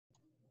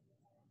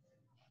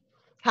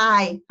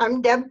Hi,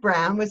 I'm Deb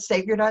Brown with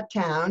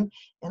SaveYour.Town,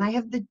 and I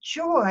have the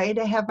joy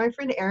to have my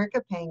friend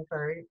Erica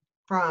Pangburn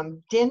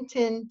from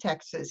Denton,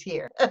 Texas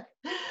here. You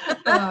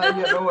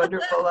have a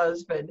wonderful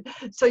husband.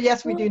 So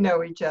yes, we do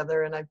know each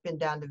other, and I've been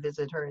down to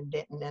visit her in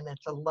Denton, and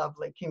it's a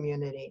lovely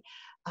community.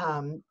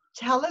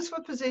 Tell us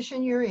what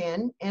position you're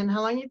in and how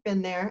long you've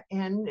been there,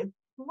 and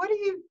what are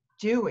you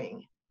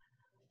doing?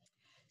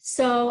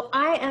 So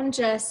I am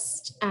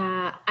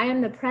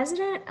the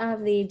president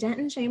of the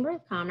Denton Chamber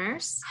of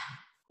Commerce,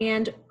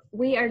 and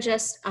we are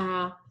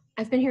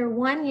I've been here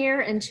 1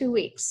 year and 2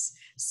 weeks.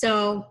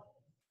 So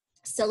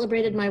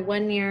celebrated my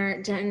 1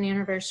 year Denton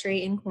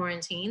anniversary in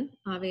quarantine,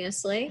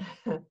 obviously.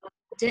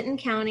 Denton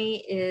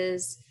County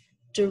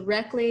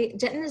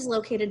Denton is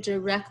located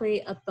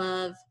directly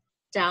above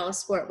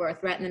Dallas Fort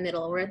Worth, right in the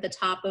middle. We're at the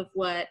top of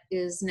what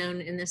is known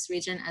in this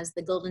region as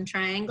the Golden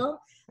Triangle.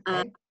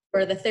 Okay.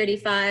 For the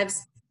 35s,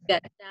 we've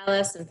got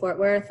Dallas and Fort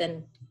Worth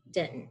and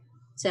Denton.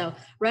 So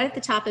right at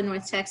the top of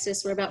North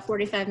Texas, we're about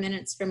 45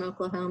 minutes from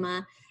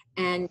Oklahoma.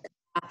 And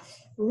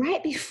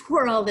right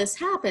before all this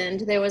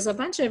happened, there was a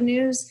bunch of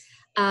news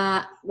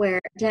where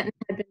Denton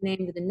had been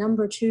named the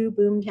 #2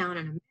 boomtown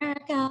in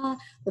America,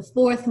 the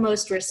 4th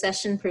most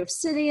recession-proof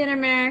city in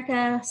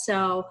America.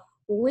 So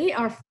we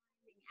are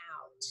finding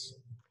out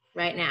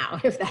right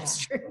now if that's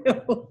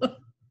true.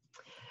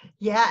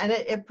 Yeah, and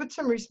it puts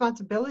some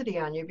responsibility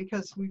on you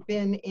because we've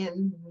been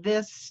in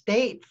this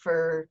state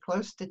for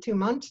close to 2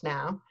 months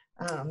now.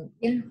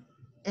 Yeah.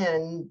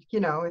 And,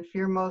 if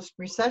you're most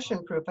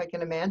recession proof, I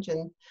can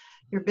imagine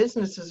your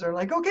businesses are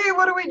like, okay,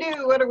 what do we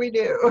do? What do we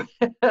do?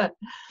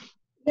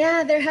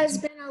 Yeah, there has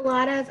been a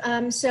lot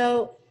of,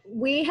 so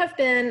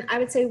I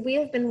would say we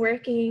have been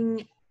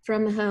working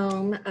from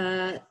home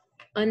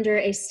under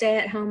a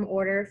stay-at-home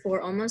order for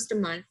almost a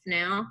month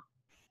now.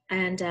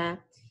 And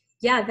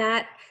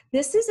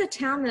this is a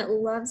town that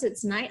loves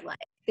its nightlife.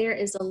 There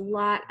is a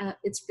lot of,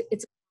 it's a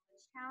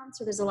town,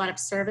 so there's a lot of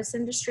service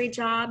industry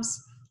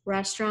jobs,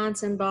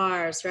 restaurants and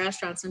bars.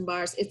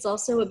 It's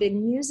also a big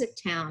music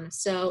town.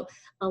 So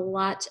a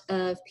lot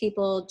of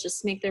people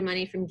just make their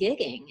money from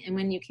gigging. And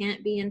when you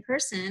can't be in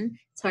person,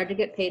 it's hard to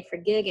get paid for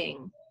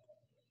gigging.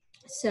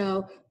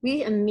 So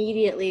we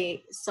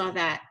immediately saw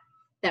that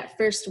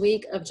first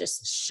week of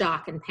just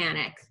shock and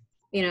panic.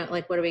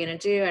 Like, what are we going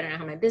to do? I don't know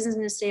how my business is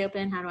going to stay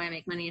open. How do I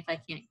make money if I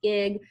can't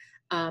gig?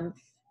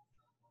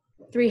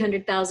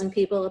 300,000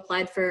 people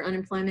applied for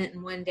unemployment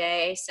in one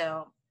day.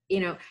 So,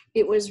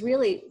 it was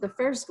really, the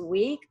first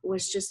week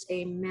was just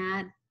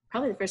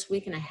probably the first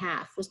week and a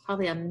half was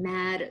probably a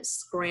mad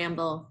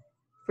scramble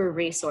for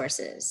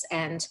resources.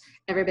 And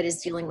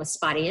everybody's dealing with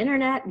spotty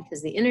internet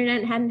because the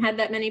internet hadn't had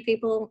that many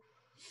people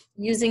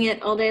using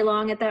it all day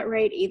long at that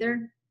rate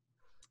either.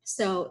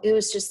 So it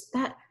was just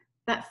that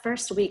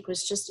first week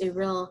was just a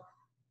real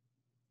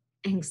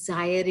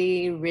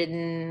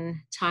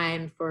anxiety-ridden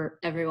time for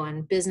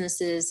everyone,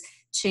 businesses,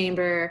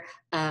 chamber,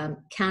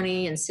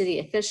 county and city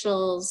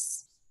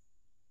officials.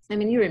 I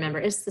mean, you remember,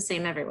 it's the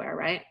same everywhere,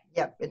 right?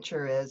 Yep, it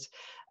sure is.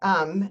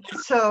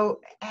 So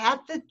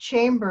at the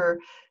chamber,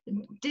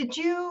 did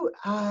you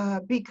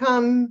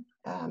become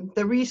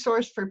the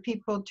resource for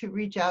people to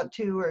reach out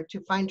to or to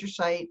find your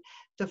site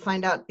to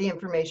find out the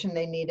information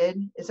they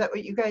needed? Is that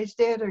what you guys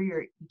did,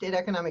 or did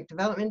economic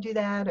development do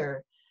that,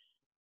 or?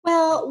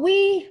 Well,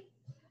 we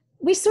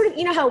sort of,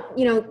 how,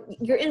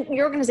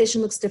 your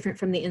organization looks different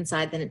from the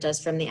inside than it does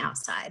from the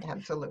outside.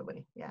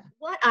 Absolutely, yeah.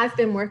 What I've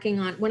been working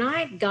on, when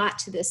I got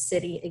to this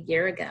city a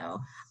year ago,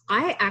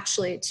 I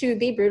actually, to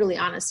be brutally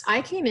honest,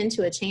 I came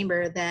into a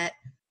chamber that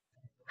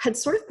had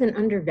sort of been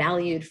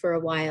undervalued for a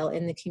while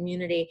in the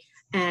community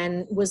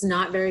and was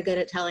not very good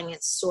at telling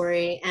its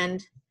story,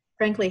 and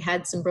frankly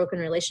had some broken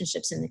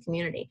relationships in the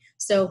community.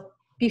 So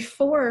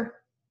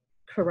before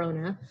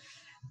Corona,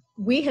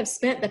 we have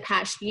spent the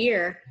past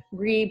year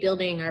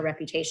rebuilding our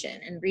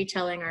reputation and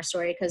retelling our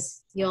story,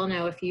 because you all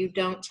know, if you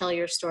don't tell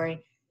your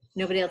story,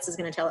 nobody else is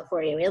going to tell it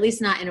for you, at least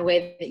not in a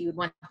way that you would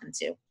want them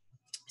to.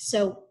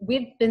 So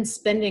we've been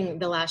spending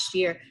the last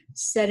year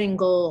setting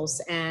goals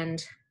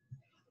and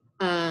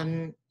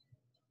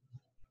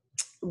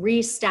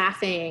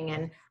restaffing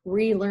and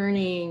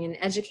relearning and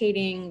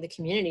educating the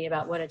community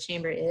about what a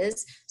chamber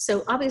is.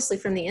 So obviously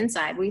from the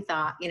inside, we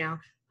thought,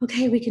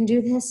 okay, we can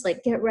do this,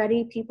 like, get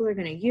ready. People are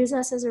going to use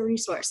us as a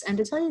resource. And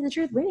to tell you the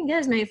truth, we didn't get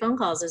as many phone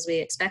calls as we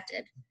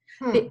expected.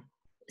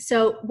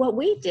 So what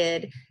we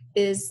did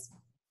is,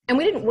 and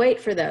we didn't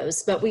wait for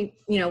those, but we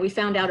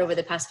found out over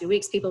the past few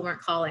weeks, people weren't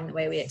calling the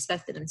way we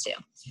expected them to.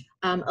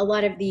 A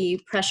lot of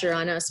the pressure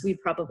on us, we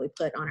probably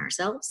put on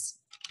ourselves.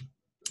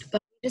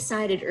 But we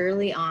decided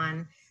early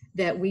on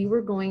that we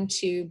were going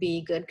to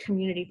be good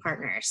community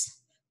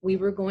partners. We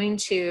were going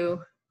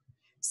to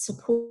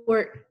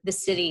support the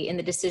city in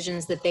the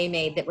decisions that they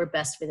made that were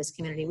best for this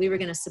community. We were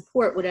going to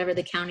support whatever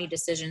the county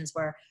decisions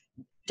were.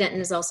 Denton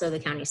is also the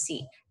county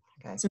seat.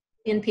 Okay. So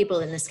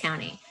people in this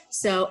county.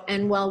 So,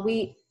 and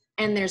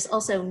there's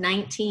also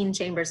 19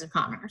 chambers of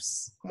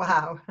commerce.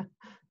 Wow.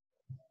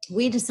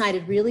 We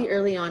decided really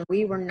early on,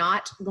 we were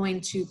not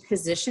going to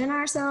position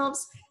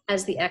ourselves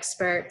as the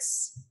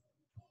experts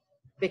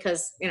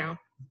because,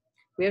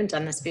 we haven't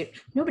done this.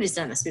 Nobody's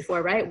done this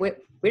before, right? We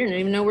didn't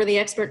even know where the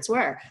experts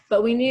were,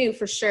 but we knew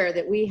for sure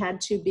that we had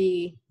to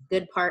be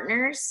good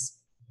partners,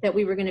 that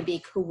we were going to be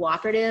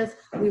cooperative.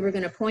 We were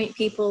going to point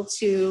people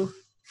to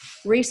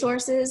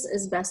resources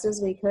as best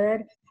as we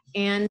could.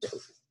 And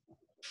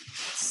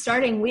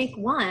starting week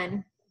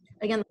 1,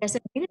 again, like I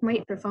said, we didn't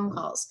wait for phone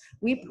calls.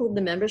 We pulled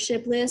the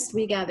membership list.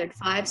 We gathered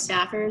 5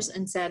 staffers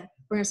and said,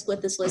 we're going to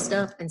split this list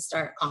up and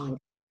start calling.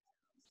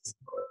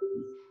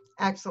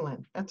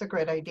 Excellent. That's a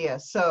great idea.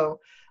 So,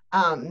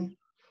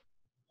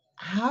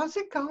 how's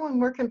it going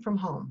working from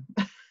home?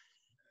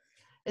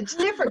 It's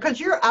different because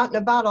you're out and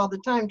about all the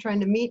time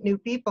trying to meet new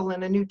people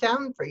in a new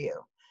town for you.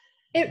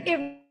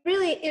 It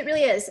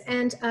really is.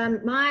 And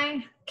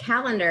my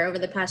calendar over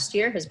the past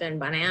year has been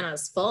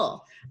bananas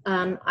full.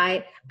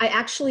 I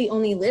actually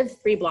only live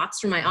 3 blocks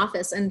from my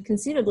office, and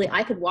conceivably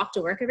I could walk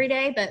to work every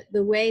day, but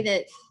the way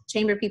that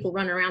chamber people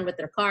run around with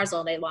their cars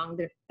all day long,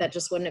 that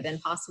just wouldn't have been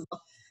possible.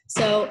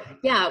 So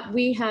yeah,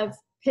 we have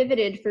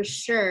pivoted for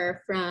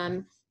sure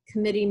from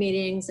committee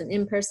meetings and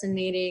in-person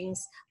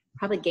meetings.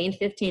 Probably gained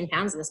 15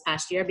 pounds this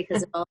past year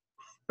because of all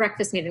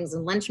breakfast meetings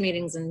and lunch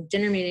meetings and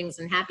dinner meetings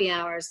and happy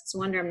hours. It's a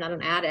wonder I'm not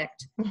an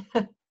addict.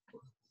 For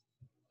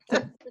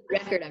the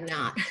record, I'm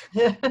not.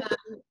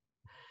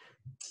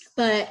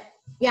 But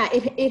yeah,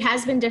 it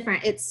has been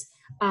different. It's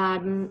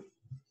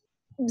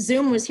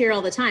Zoom was here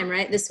all the time,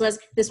 right? This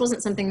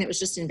wasn't something that was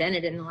just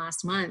invented in the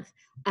last month.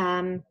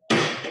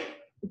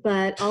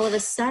 But all of a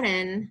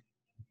sudden,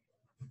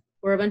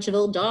 we're a bunch of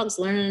old dogs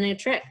learning a new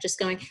trick, just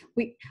going,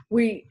 we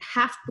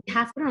don't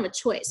have a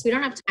choice. We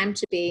don't have time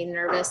to be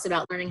nervous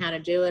about learning how to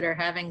do it or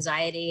have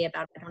anxiety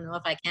about, I don't know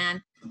if I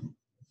can.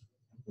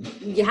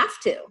 You have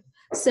to.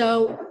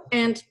 So,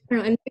 and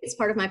and it's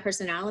part of my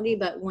personality,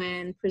 but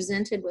when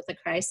presented with a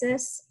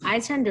crisis, I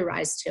tend to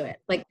rise to it.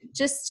 Like,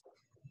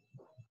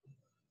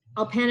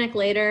 I'll panic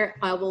later.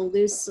 I will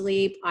lose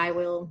sleep. I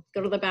will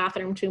go to the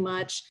bathroom too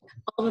much,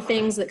 all the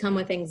things that come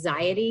with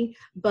anxiety.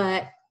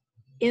 But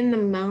in the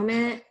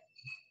moment,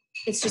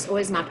 it's just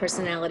always my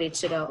personality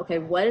to go, okay,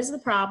 what is the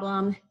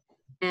problem?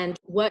 And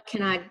what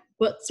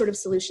sort of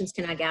solutions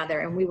can I gather?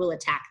 And we will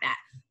attack that.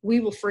 We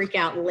will freak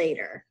out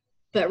later.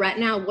 But right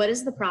now, what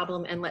is the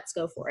problem? And let's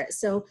go for it.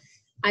 So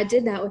I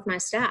did that with my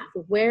staff.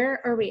 Where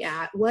are we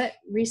at? What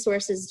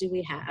resources do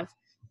we have?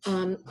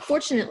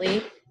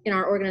 Fortunately, in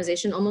our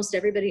organization, almost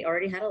everybody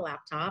already had a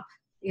laptop,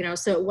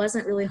 so it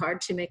wasn't really hard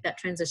to make that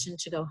transition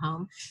to go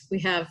home.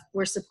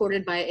 We're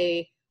supported by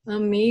a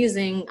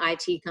amazing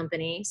IT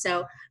company.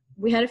 So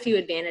we had a few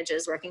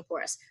advantages working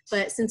for us.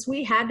 But since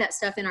we had that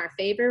stuff in our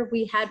favor,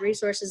 we had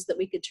resources that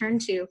we could turn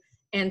to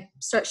and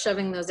start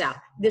shoving those out.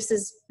 This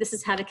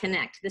is how to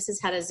connect. This is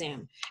how to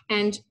Zoom.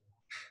 And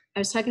I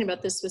was talking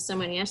about this with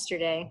someone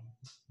yesterday.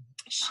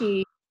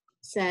 She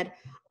said,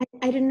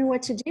 I didn't know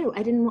what to do.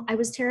 I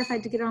was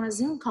terrified to get on a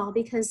Zoom call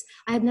because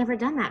I had never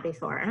done that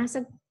before. And I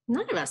said,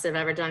 none of us have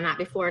ever done that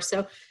before.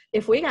 So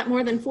if we got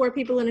more than 4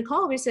 people in a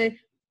call, we say,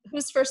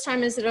 whose first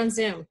time is it on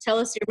Zoom? Tell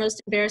us your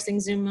most embarrassing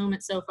Zoom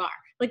moment so far.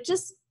 Like,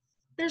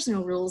 there's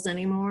no rules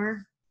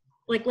anymore.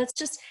 Like, let's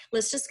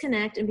just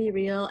connect and be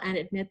real and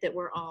admit that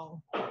we're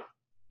all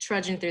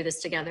trudging through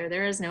this together.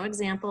 There is no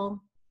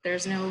example.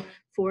 There's no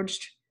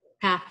forged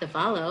path to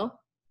follow.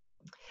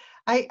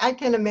 I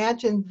can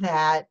imagine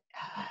that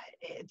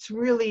it's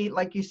really,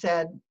 like you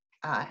said,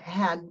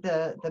 had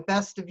the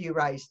best of you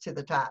rise to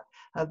the top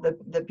of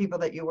the people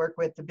that you work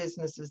with, the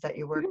businesses that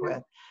you work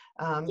with,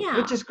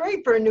 which is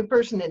great for a new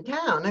person in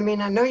town. I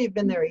mean, I know you've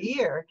been there a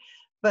year,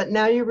 but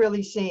now you're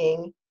really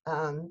seeing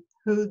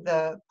who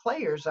the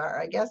players are,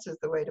 I guess is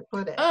the way to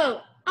put it.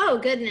 Oh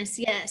goodness,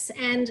 yes.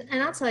 And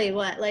I'll tell you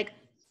what, like,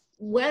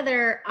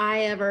 whether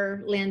I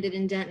ever landed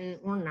in Denton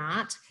or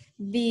not,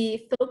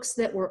 the folks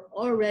that were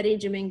already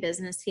doing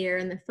business here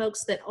and the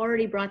folks that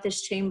already brought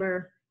this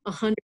chamber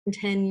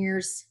 110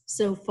 years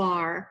so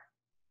far,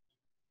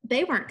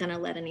 they weren't going to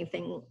let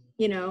anything,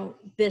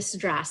 this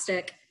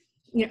drastic,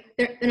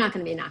 they're not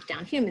going to be knocked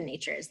down. Human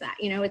nature is that,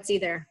 it's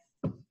either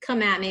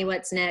come at me,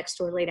 what's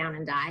next, or lay down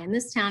and die. And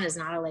this town is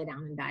not a lay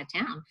down and die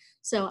town.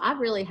 So I've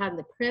really had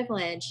the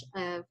privilege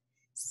of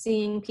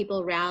seeing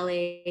people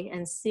rally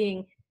and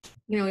seeing,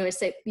 we always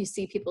say you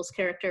see people's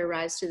character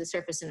rise to the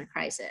surface in a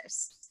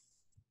crisis.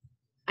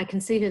 I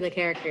can see who the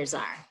characters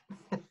are.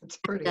 It's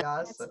pretty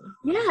awesome.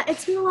 Yeah,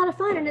 it's been a lot of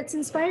fun and it's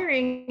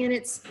inspiring and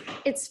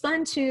it's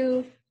fun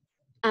to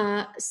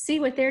see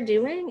what they're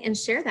doing and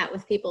share that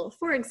with people.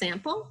 For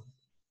example,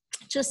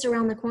 just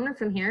around the corner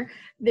from here,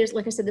 there's,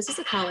 like I said, this is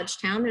a college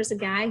town. There's a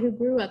guy who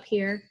grew up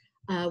here,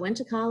 went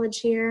to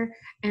college here,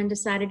 and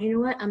decided, you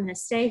know what, I'm going to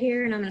stay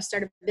here and I'm going to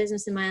start a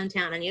business in my own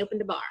town. And he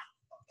opened a bar.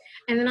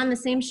 And then on the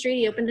same street,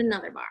 he opened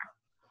another bar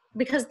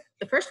because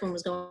the first one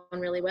was going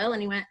really well.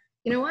 And he went,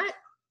 you know what?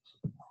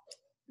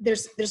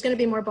 There's going to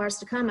be more bars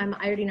to come.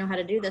 I already know how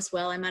to do this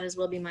well. I might as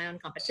well be my own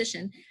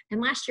competition.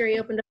 And last year he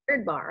opened a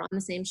 3rd bar on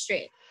the same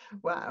street.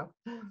 Wow.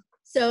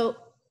 So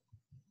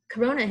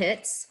Corona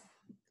hits,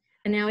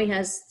 and now he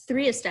has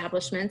 3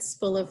 establishments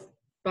full of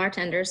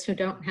bartenders who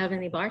don't have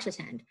any bar to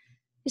tend.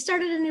 He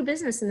started a new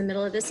business in the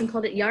middle of this and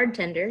called it Yard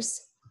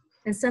Tenders,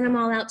 and sent them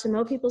all out to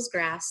mow people's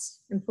grass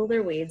and pull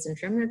their weeds and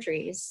trim their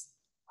trees.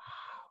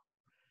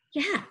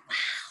 Yeah,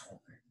 wow.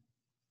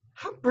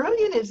 How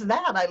brilliant is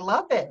that? I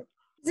love it.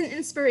 He's an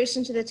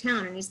inspiration to the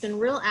town, and he's been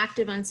real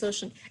active on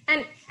social.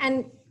 And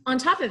on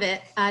top of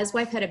it, his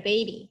wife had a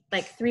baby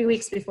like 3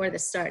 weeks before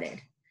this started.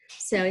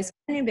 So he's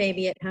got a new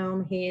baby at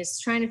home. He's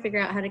trying to figure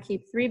out how to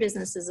keep 3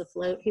 businesses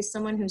afloat. He's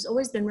someone who's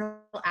always been real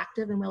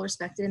active and well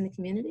respected in the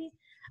community.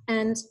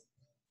 And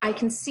I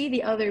can see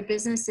the other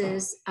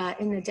businesses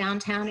in the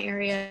downtown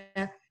area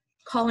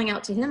calling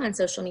out to him on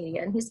social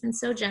media. And he's been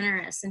so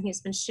generous, and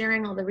he's been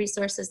sharing all the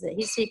resources that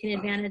he's taken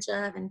advantage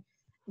of. And,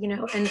 you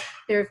know, and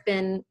there have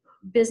been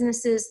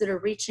businesses that are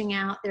reaching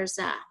out. There's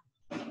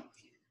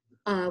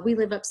we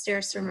live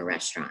upstairs from a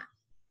restaurant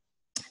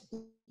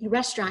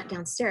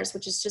downstairs,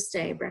 which is just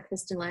a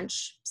breakfast and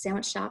lunch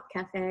sandwich shop,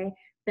 cafe,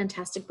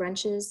 fantastic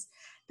brunches.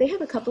 They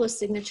have a couple of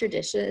signature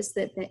dishes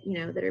that you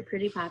know, that are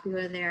pretty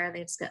popular there.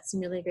 They've got some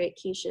really great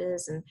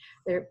quiches, and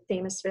they're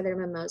famous for their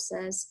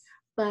mimosas.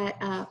 But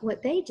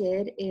what they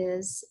did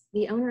is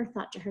the owner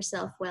thought to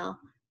herself, well,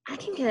 I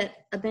can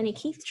get a Benny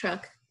Keith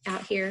truck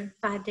out here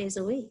 5 days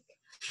a week.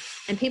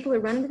 And people are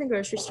running to the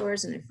grocery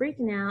stores and they're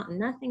freaking out and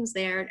nothing's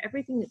there, and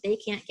everything that they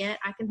can't get,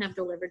 I can have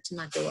delivered to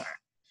my door.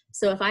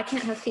 So if I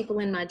can't have people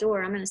in my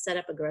door, I'm going to set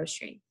up a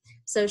grocery.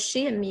 So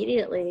she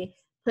immediately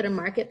put a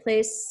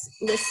marketplace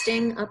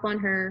listing up on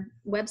her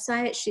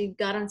website. She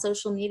got on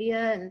social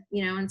media and,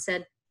 you know, and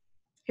said,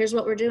 here's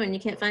what we're doing. You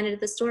can't find it at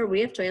the store.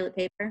 We have toilet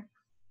paper.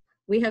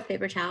 We have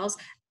paper towels.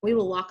 We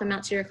will walk them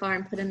out to your car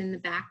and put them in the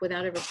back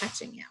without ever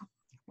touching you.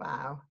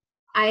 Wow.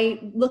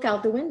 I look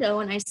out the window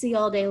and I see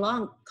all day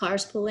long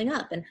cars pulling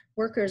up and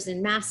workers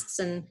in masks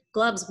and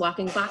gloves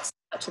walking boxes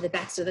out to the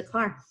backs of the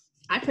car.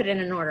 I put in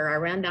an order. I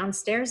ran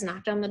downstairs,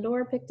 knocked on the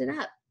door, picked it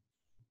up.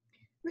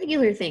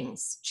 Regular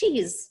things,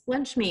 cheese,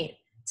 lunch meat,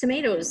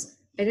 tomatoes.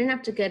 I didn't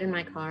have to get in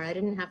my car. I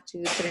didn't have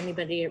to put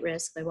anybody at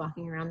risk by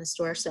walking around the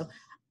store. So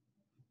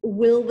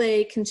will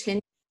they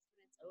continue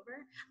when it's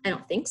over? I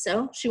don't think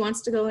so. She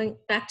wants to go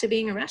back to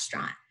being a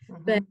restaurant.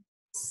 Mm-hmm. But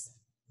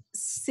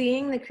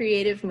seeing the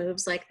creative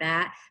moves like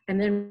that, and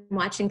then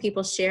watching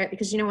people share it,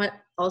 because you know what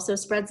also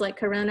spreads like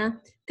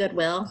Corona?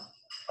 Goodwill,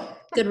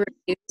 good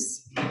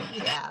reviews.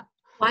 Yeah.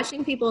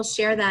 Watching people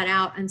share that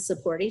out and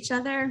support each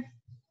other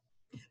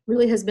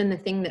really has been the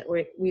thing that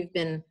we've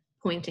been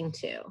pointing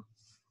to.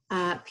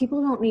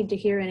 People don't need to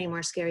hear any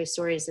more scary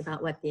stories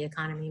about what the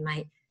economy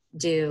might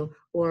do,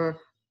 or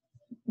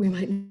we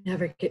might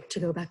never get to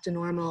go back to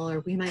normal,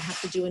 or we might have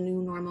to do a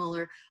new normal,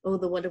 or, oh,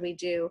 what do we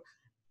do?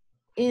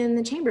 In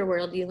the chamber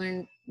world, you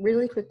learn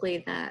really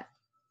quickly that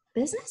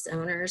business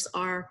owners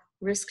are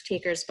risk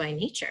takers by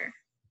nature.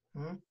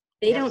 Mm-hmm.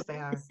 They don't do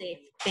the safe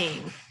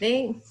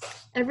thing.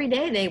 Every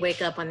day they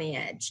wake up on the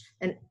edge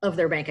of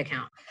their bank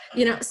account,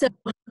 you know, so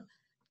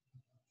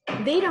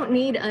they don't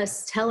need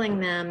us telling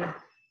them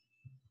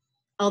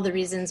all the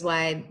reasons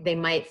why they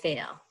might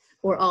fail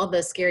or all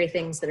the scary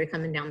things that are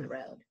coming down the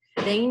road.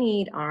 They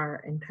need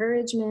our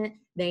encouragement.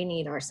 They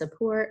need our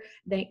support.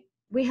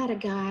 We had a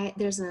guy,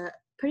 there's a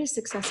pretty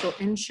successful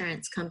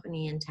insurance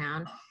company in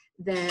town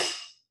that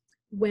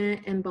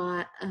went and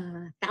bought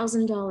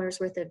 $1,000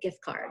 worth of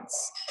gift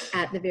cards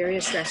at the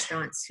various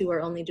restaurants who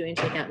are only doing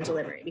takeout and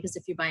delivery. Because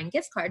if you're buying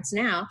gift cards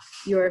now,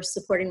 you're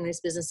supporting these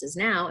businesses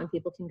now, and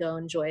people can go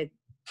enjoy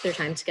their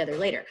time together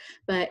later.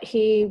 But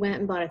he went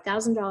and bought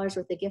 $1,000 worth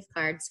of gift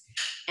cards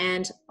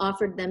and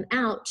offered them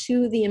out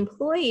to the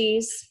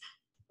employees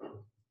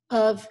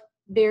of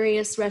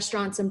various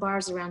restaurants and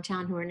bars around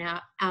town who are now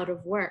out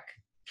of work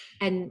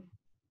and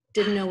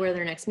didn't know where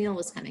their next meal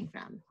was coming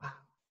from.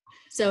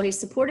 So he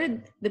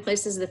supported the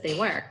places that they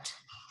worked.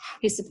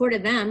 He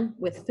supported them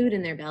with food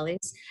in their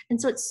bellies. And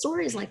so it's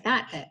stories like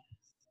that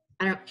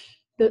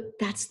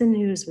that's the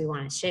news we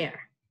want to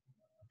share.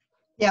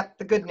 Yep,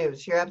 the good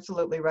news. You're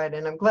absolutely right.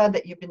 And I'm glad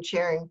that you've been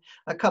sharing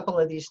a couple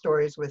of these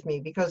stories with me,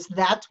 because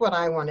that's what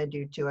I want to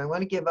do too. I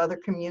want to give other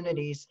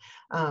communities,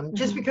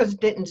 just because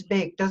Denton's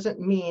big doesn't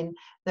mean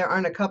there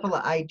aren't a couple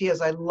of ideas.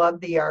 I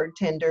love the yard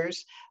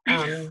tenders.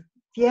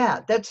 Yeah,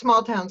 that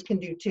small towns can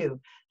do too.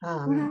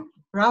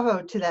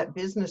 Bravo to that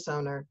business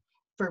owner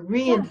for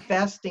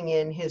reinvesting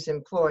in his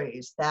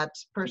employees.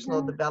 That's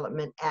personal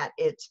development at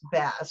its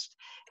best,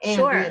 and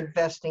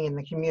reinvesting in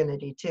the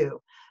community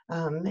too.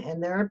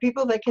 And there are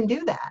people that can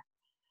do that.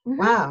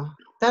 Wow,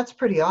 that's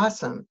pretty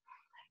awesome.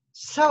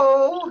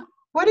 So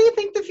what do you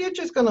think the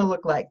future is going to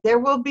look like? There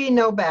will be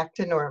no back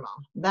to normal.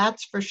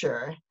 That's for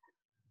sure.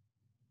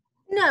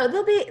 No,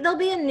 there'll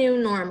be a new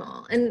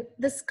normal. And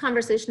this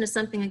conversation is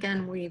something,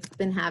 again, we've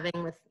been having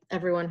with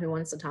everyone who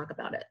wants to talk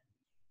about it.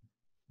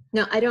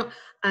 No,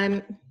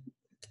 I'm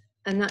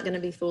not going to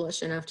be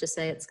foolish enough to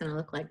say it's going to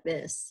look like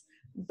this,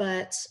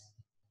 but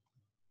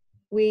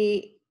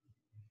we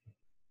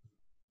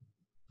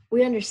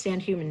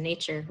understand human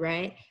nature,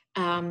 right?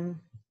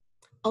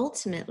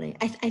 Ultimately,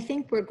 I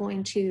think we're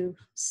going to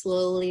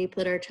slowly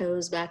put our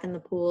toes back in the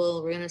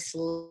pool. We're going to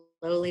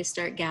slowly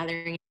start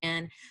gathering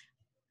in.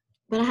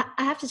 But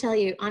I have to tell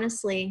you,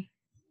 honestly,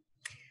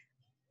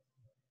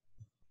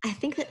 I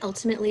think that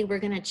ultimately we're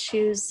going to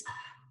choose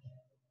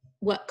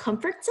what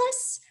comforts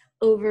us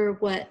over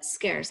what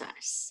scares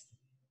us.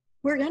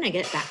 We're going to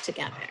get back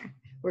together.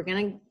 We're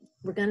going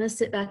to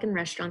sit back in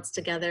restaurants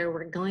together.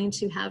 We're going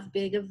to have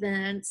big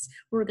events.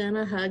 We're going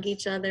to hug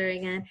each other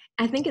again.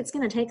 I think it's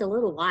going to take a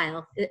little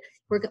while.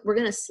 We're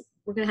going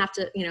to have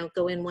to,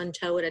 go in one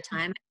toe at a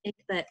time. I think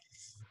that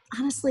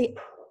honestly,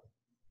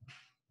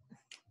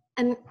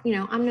 and,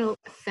 I'm no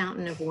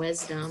fountain of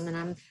wisdom and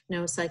I'm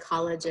no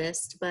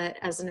psychologist, but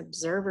as an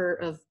observer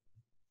of,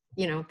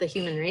 the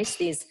human race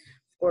these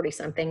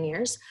 40-something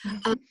years,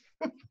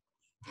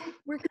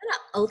 we're going to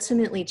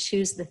ultimately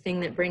choose the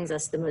thing that brings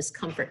us the most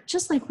comfort,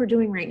 just like we're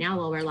doing right now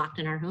while we're locked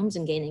in our homes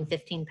and gaining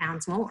 15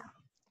 pounds more.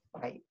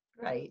 Right.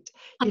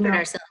 Comfort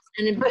ourselves.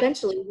 And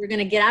eventually we're going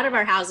to get out of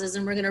our houses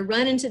and we're going to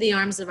run into the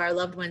arms of our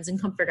loved ones and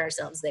comfort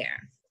ourselves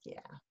there. Yeah.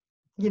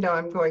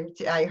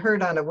 I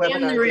heard on a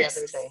webinar the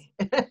other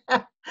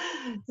day.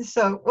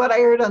 So what I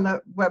heard on the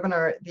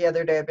webinar the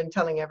other day, I've been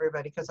telling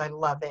everybody because I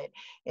love it.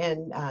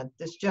 And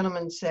this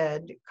gentleman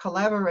said,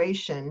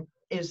 collaboration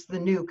is the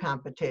new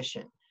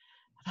competition.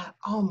 I thought,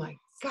 oh my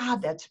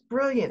God, that's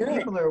brilliant. Good.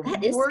 People are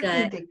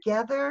working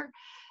together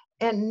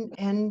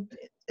and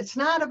it's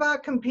not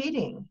about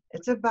competing.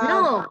 It's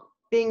about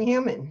being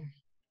human.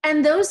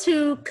 And those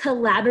who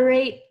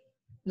collaborate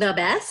the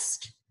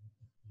best,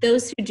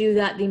 those who do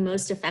that the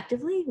most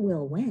effectively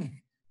will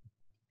win.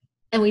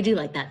 And we do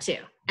like that too.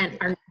 And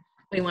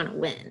we want to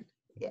win.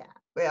 Yeah,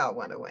 we all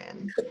want to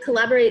win.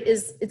 Collaborate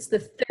it's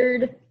the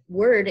third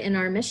word in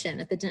our mission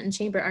at the Denton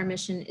Chamber. Our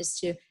mission is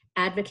to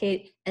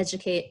advocate,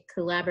 educate,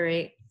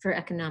 collaborate for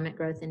economic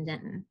growth in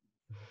Denton.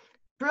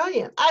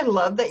 Brilliant. I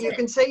love that you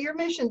can say your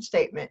mission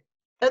statement.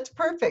 That's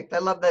perfect. I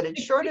love that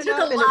it's short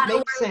enough and it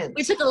makes sense.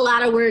 We took a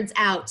lot of words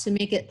out to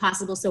make it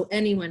possible so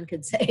anyone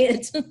could say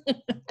it.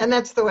 And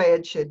that's the way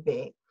it should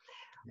be.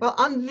 Well,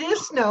 on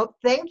this note,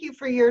 thank you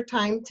for your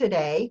time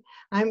today.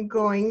 I'm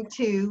going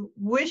to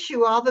wish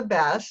you all the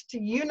best.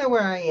 You know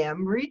where I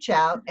am. Reach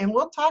out and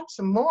we'll talk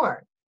some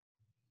more.